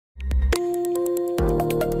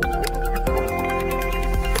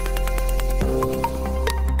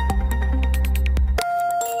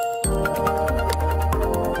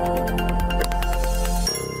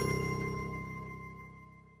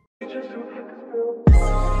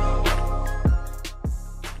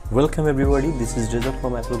Welcome everybody, this is Reza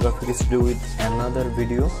from Apple Graphic Studio with another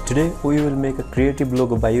video. Today we will make a creative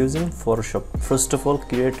logo by using Photoshop. First of all,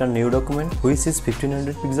 create a new document which is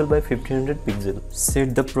 1500 pixel by 1500 pixel.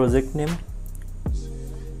 Set the project name,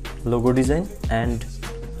 logo design and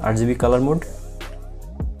RGB color mode,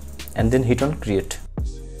 and then hit on create.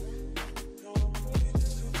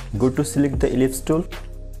 Go to select the ellipse tool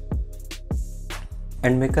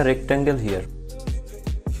and make a rectangle here.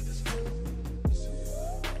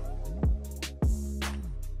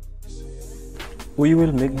 We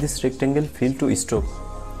will make this rectangle fill to stroke.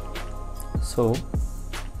 So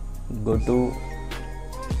go to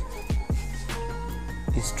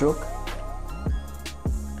stroke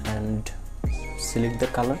and select the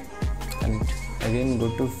color, and again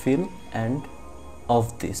go to fill and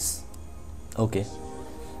off this. Okay,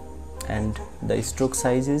 and the stroke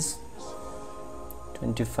size is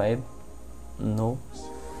 25, no,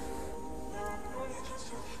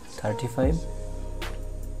 35.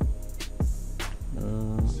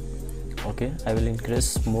 Okay, I will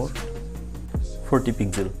increase more, 40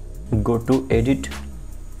 pixel. Go to edit,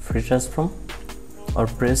 free transform, or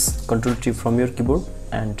press Ctrl T from your keyboard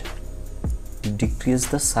and decrease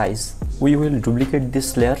the size. We will duplicate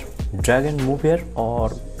this layer, drag and move here, or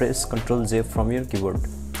press Ctrl J from your keyboard.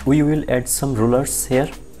 We will add some rulers here.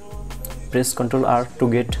 Press Ctrl R to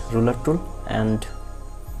get ruler tool and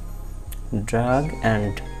drag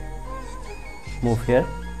and move here.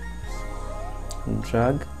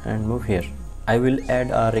 Drag and move here. I will add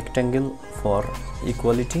a rectangle for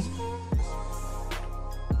equality.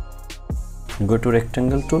 Go to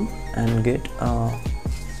rectangle tool and get a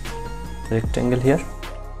rectangle here.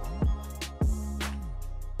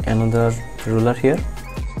 Another ruler here.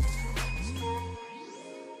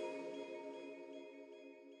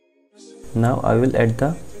 Now I will add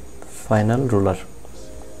the final ruler.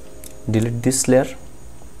 Delete this layer.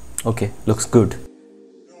 Okay, looks good.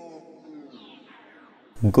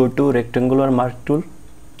 Go to rectangular mark tool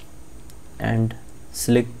and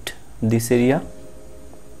select this area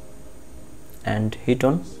and hit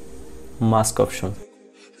on mask option.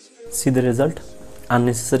 See the result,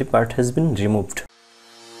 unnecessary part has been removed.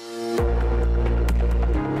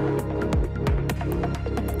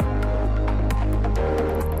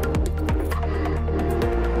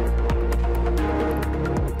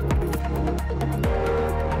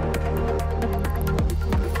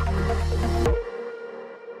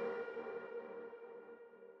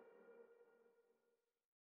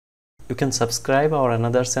 You can subscribe our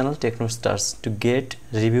another channel TechnoStars to get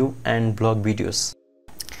review and blog videos.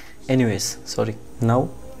 Anyways, sorry. Now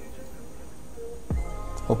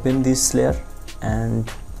open this layer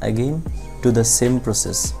and again do the same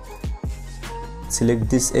process. Select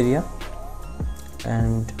this area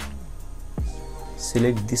and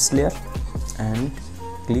select this layer and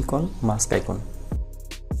click on mask icon.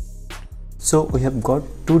 So we have got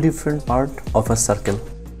two different parts of a circle.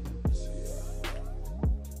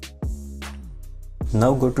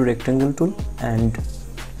 Now go to rectangle tool and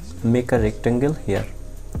make a rectangle here.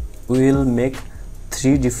 We will make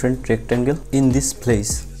 3 different rectangles in this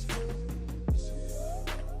place.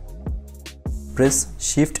 Press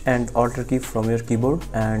Shift and Alt key from your keyboard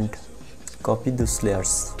and copy these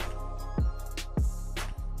layers.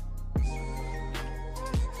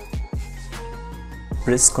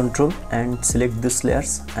 Press Ctrl and select these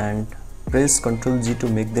layers and press Ctrl G to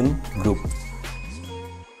make them group.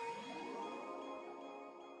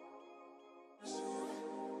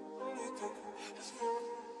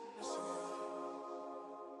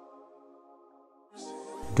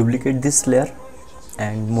 Duplicate this layer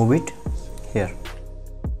and move it here.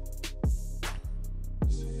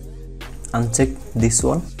 Uncheck this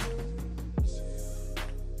one.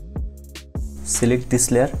 Select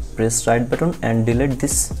this layer, press right button and delete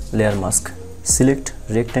this layer mask. Select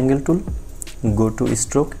rectangle tool, go to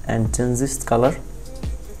stroke and change this color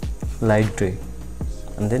light gray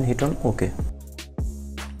and then hit on OK.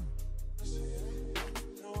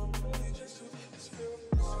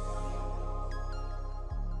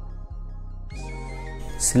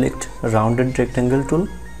 Select rounded rectangle tool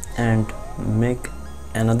and make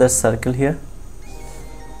another circle here.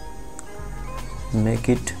 Make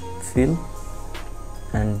it fill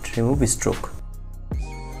and remove stroke.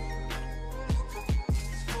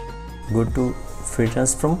 Go to free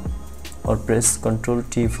transform or press Ctrl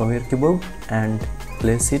T from your keyboard and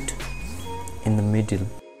place it in the middle.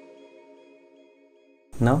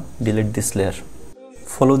 Now delete this layer.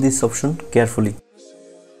 Follow this option carefully.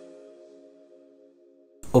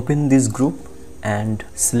 Open this group and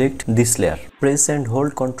select this layer. Press and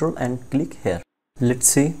hold Ctrl and click here. Let's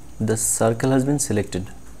see the circle has been selected.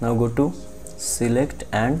 Now go to select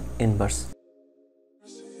and inverse.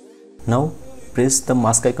 Now press the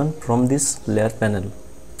mask icon from this layer panel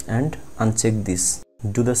and uncheck this.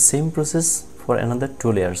 Do the same process for another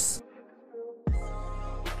 2 layers.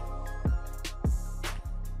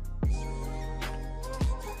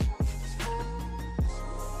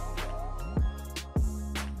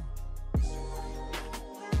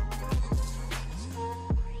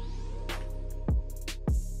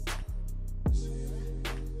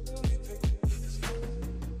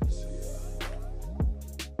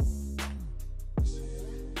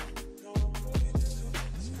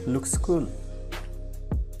 Looks cool.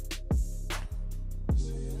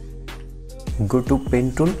 Go to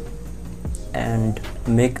pen tool and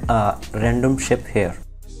make a random shape here.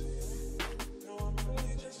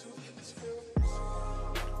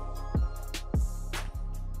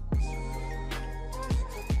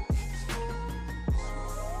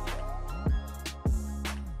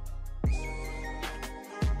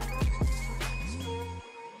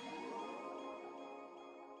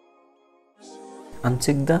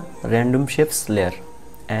 Uncheck the random shapes layer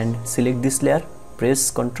and select this layer,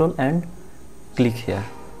 press Ctrl and click here.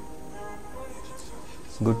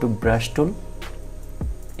 Go to brush tool,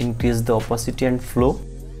 increase the opacity and flow,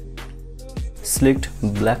 select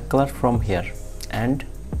black color from here and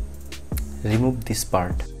remove this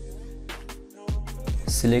part.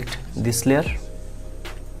 Select this layer,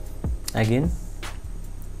 again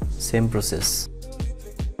same process.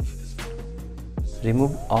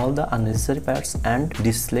 Remove all the unnecessary parts and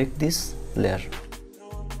deselect this layer.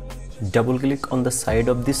 Double click on the side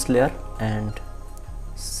of this layer and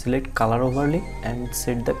select color overlay and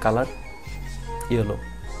set the color yellow.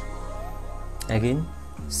 Again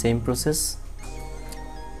same process.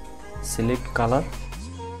 Select color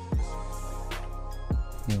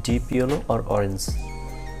deep yellow or orange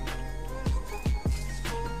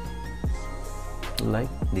like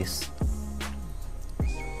this.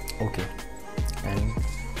 Okay. And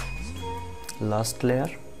last layer,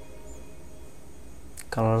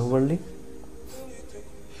 color overlay,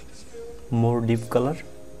 more deep color,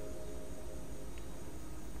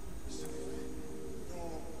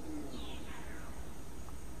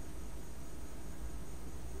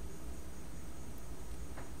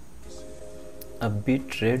 a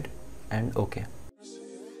bit red, and okay.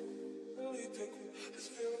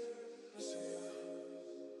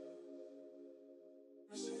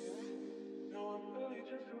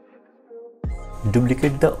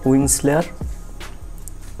 Duplicate the wings layer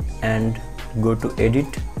and go to edit,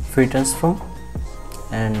 free transform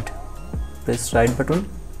and press right button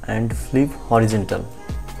and flip horizontal.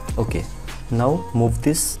 Okay, now move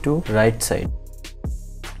this to right side.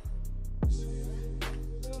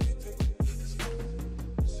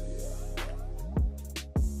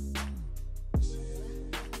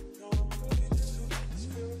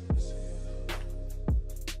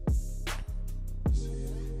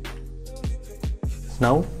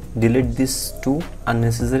 Now delete these 2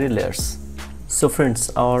 unnecessary layers. So friends,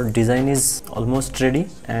 our design is almost ready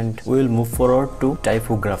and we will move forward to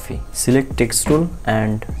typography. Select text tool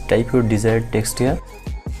and type your desired text here.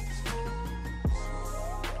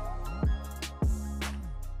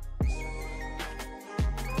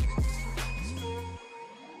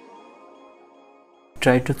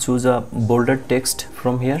 Try to choose a bolder text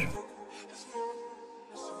from here.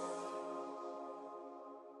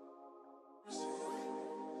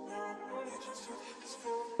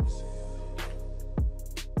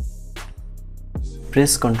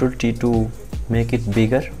 Press Ctrl T to make it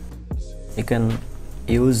bigger. You can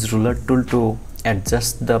use ruler tool to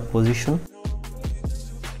adjust the position.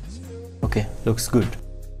 Okay, looks good.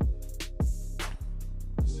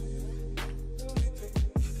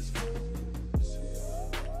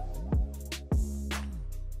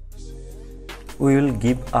 We will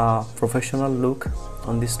give a professional look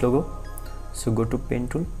on this logo. So go to pen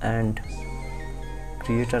tool and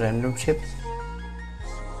create a random shape.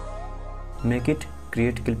 Make it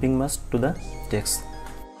create clipping mask to the text.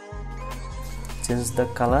 Change the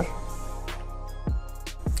color.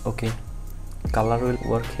 Okay, color will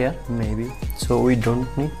work here maybe, so we don't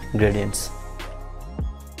need gradients.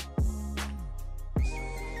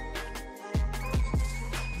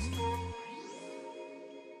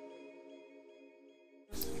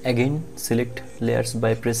 Again select layers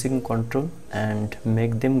by pressing Ctrl and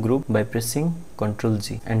make them group by pressing Ctrl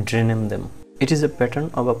G and rename them. It is a pattern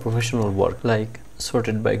of a professional work, like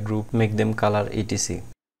sorted by group, make them color, etc.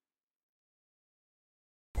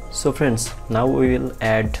 So friends, now we will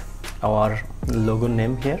add our logo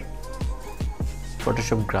name here.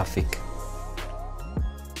 Photoshop graphic.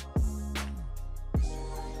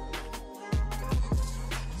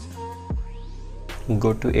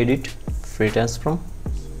 Go to edit, free transform,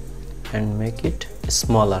 and make it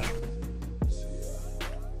smaller.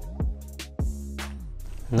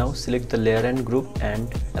 Now select the layer and group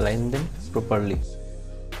and align them properly.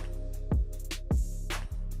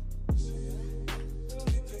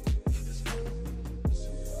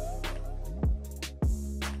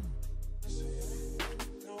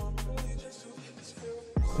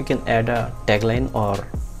 We can add a tagline or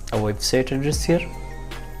a website address here.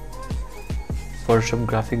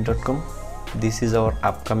 photoshopgraphic.com. This is our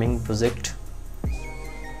upcoming project.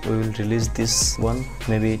 We will release this one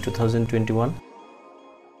maybe 2021.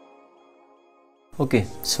 Okay,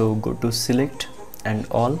 so go to select and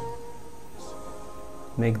all,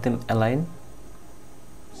 make them align,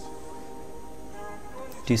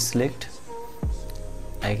 deselect,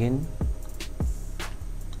 again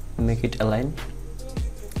make it align,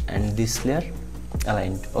 and this layer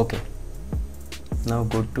aligned. Okay, now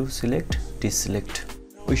go to select, deselect.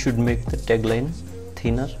 We should make the tagline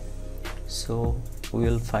thinner, so we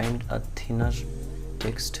will find a thinner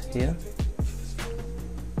text here.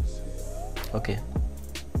 Okay,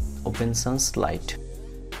 open Sans Light.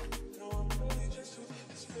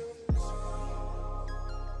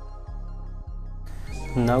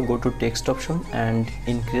 Now go to text option and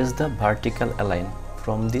increase the vertical align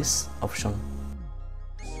from this option.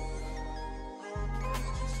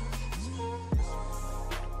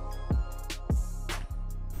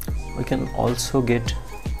 We can also get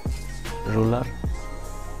ruler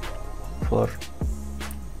for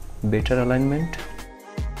better alignment.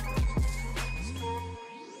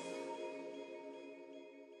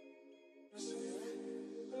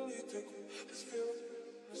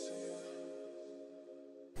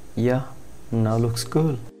 Yeah, now looks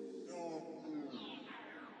cool.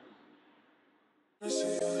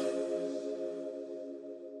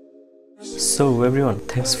 So everyone,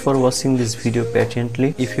 thanks for watching this video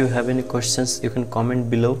patiently. If you have any questions, you can comment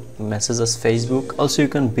below, message us Facebook. Also, you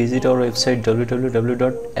can visit our website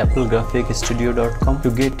www.applegraphicstudiobd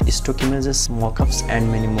to get stock images, mockups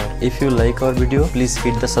and many more. If you like our video, please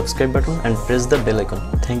hit the subscribe button and press the bell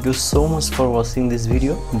icon. Thank you so much for watching this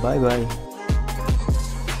video. Bye bye.